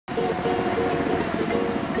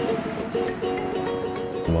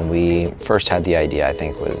When we first had the idea, I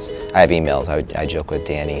think I have emails, I joke with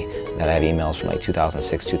Danny that I have emails from like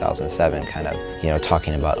 2006, 2007 kind of,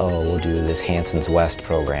 talking about, oh, we'll do this Hanson's West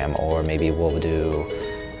program, or maybe we'll do,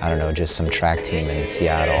 I don't know, just some track team in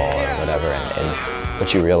Seattle or whatever. And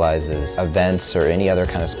what you realize is events or any other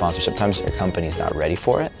kind of sponsorship, sometimes your company's not ready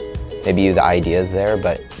for it. Maybe the idea is there,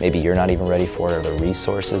 but maybe you're not even ready for it, or the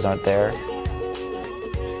resources aren't there.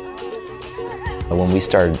 When we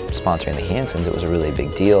started sponsoring the Hansons, it was a really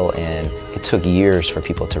big deal, and it took years for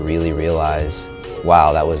people to really realize,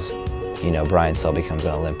 wow, that was, Brian Sell becomes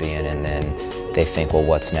an Olympian, and then they think, well,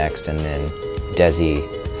 what's next? And then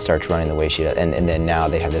Desi starts running the way she does, and then now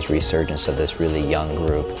they have this resurgence of this really young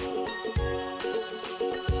group.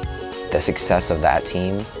 The success of that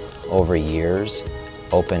team over years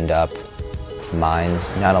opened up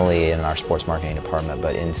minds, not only in our sports marketing department,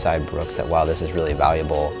 but inside Brooks, that wow, this is really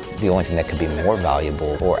valuable. The only thing that could be more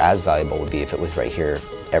valuable or as valuable would be if it was right here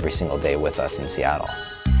every single day with us in Seattle.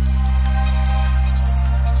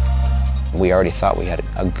 We already thought we had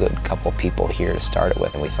a good couple people here to start it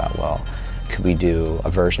with, and we thought, well, could we do a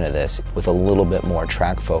version of this with a little bit more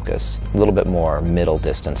track focus, a little bit more middle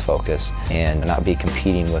distance focus, and not be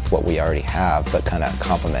competing with what we already have, but kind of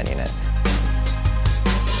complementing it.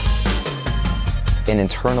 And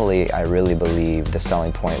internally, I really believe the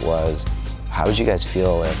selling point was, how would you guys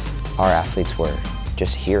feel if our athletes were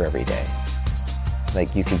just here every day?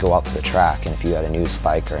 Like, you could go out to the track, and if you had a new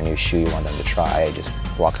spike or a new shoe you wanted them to try, just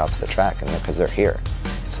walk out to the track, and because they're here.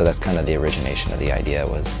 So that's kind of the origination of the idea.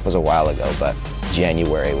 Was a while ago, but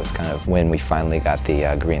January was kind of when we finally got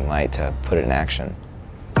the green light to put it in action.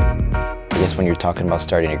 I guess when you're talking about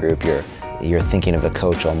starting a group, you're thinking of the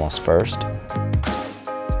coach almost first.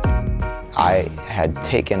 I had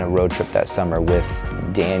taken a road trip that summer with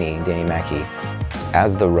Danny Mackey.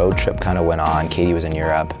 As the road trip kind of went on, Katie was in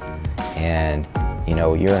Europe, and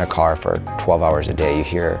you're in a car for 12 hours a day. You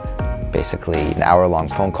hear basically an hour-long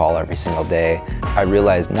phone call every single day. I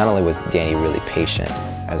realized not only was Danny really patient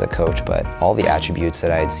as a coach, but all the attributes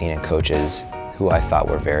that I had seen in coaches who I thought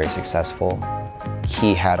were very successful,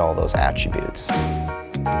 he had all those attributes.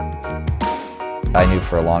 I knew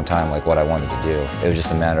for a long time what I wanted to do. It was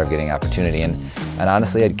just a matter of getting opportunity, and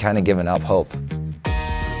honestly, I'd kind of given up hope.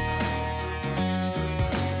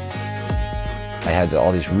 I had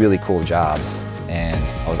all these really cool jobs, and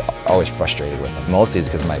I was always frustrated with them. Mostly it's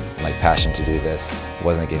because my passion to do this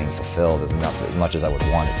wasn't getting fulfilled as much as I would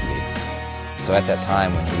want it to be. So at that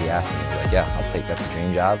time when he asked me, yeah, that's a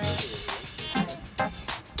dream job.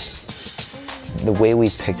 The way we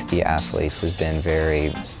picked the athletes has been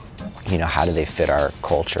very, how do they fit our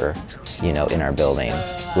culture, in our building?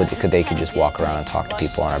 Could they just walk around and talk to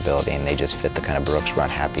people in our building? They just fit the kind of Brooks Run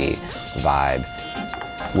Happy vibe.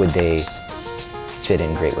 Would they fit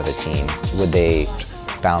in great with a team? Would they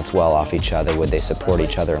bounce well off each other? Would they support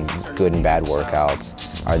each other in good and bad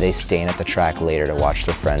workouts? Are they staying at the track later to watch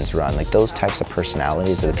their friends run? Those types of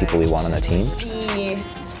personalities are the people we want on the team. The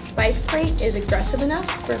spike plate is aggressive enough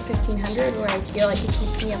for 1500 where I feel like it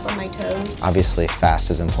keeps me up on my toes. Obviously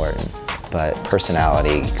fast is important, but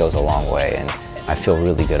personality goes a long way, and I feel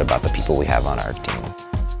really good about the people we have on our team.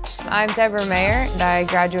 I'm Deborah Mayer, and I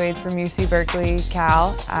graduated from UC Berkeley,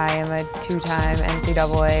 Cal. I am a two-time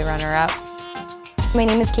NCAA runner-up. My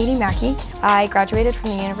name is Katie Mackey. I graduated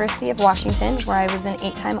from the University of Washington, where I was an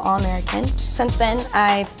 8-time All-American. Since then,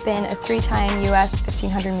 I've been a 3-time US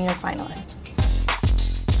 1500 meter finalist.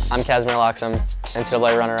 I'm Casimir Loxam,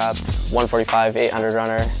 NCAA runner-up, 145 800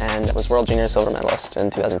 runner, and was World Junior silver medalist in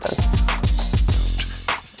 2010.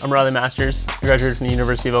 I'm Riley Masters. I graduated from the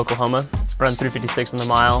University of Oklahoma, run 356 on the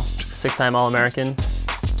mile, 6-time All-American,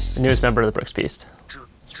 the newest member of the Brooks Beast.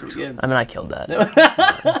 I killed that.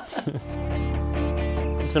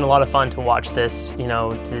 It's been a lot of fun to watch this,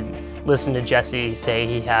 to listen to Jesse say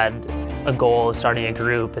he had a goal of starting a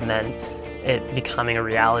group and then it becoming a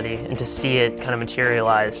reality, and to see it kind of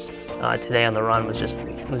materialize today on the run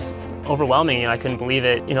was overwhelming. I couldn't believe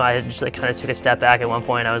it. I just kind of took a step back at one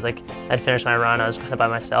point. I'd finished my run. I was kind of by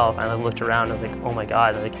myself, and I looked around. I was like, oh my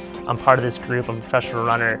God! I'm part of this group. I'm a professional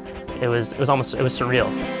runner. It was surreal.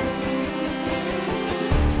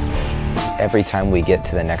 Every time we get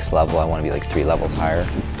to the next level, I want to be 3 levels higher.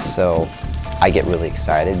 So I get really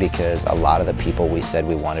excited because a lot of the people we said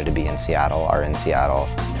we wanted to be in Seattle are in Seattle.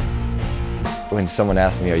 When someone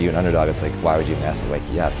asks me, are you an underdog? It's why would you even ask me?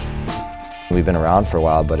 Yes. We've been around for a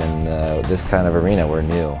while, but in this kind of arena, we're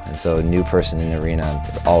new. And so a new person in the arena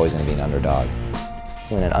is always going to be an underdog.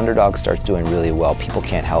 When an underdog starts doing really well, people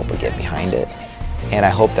can't help but get behind it. And I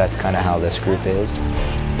hope that's kind of how this group is.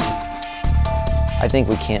 I think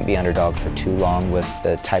we can't be underdog for too long with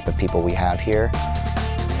the type of people we have here.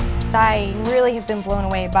 I really have been blown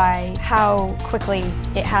away by how quickly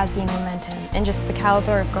it has gained momentum and just the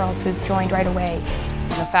caliber of girls who've joined right away.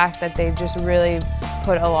 And the fact that they've just really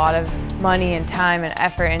put a lot of money and time and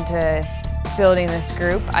effort into building this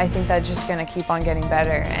group, I think that's just going to keep on getting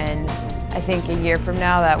better. And I think a year from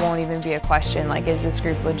now that won't even be a question, like, is this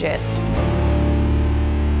group legit?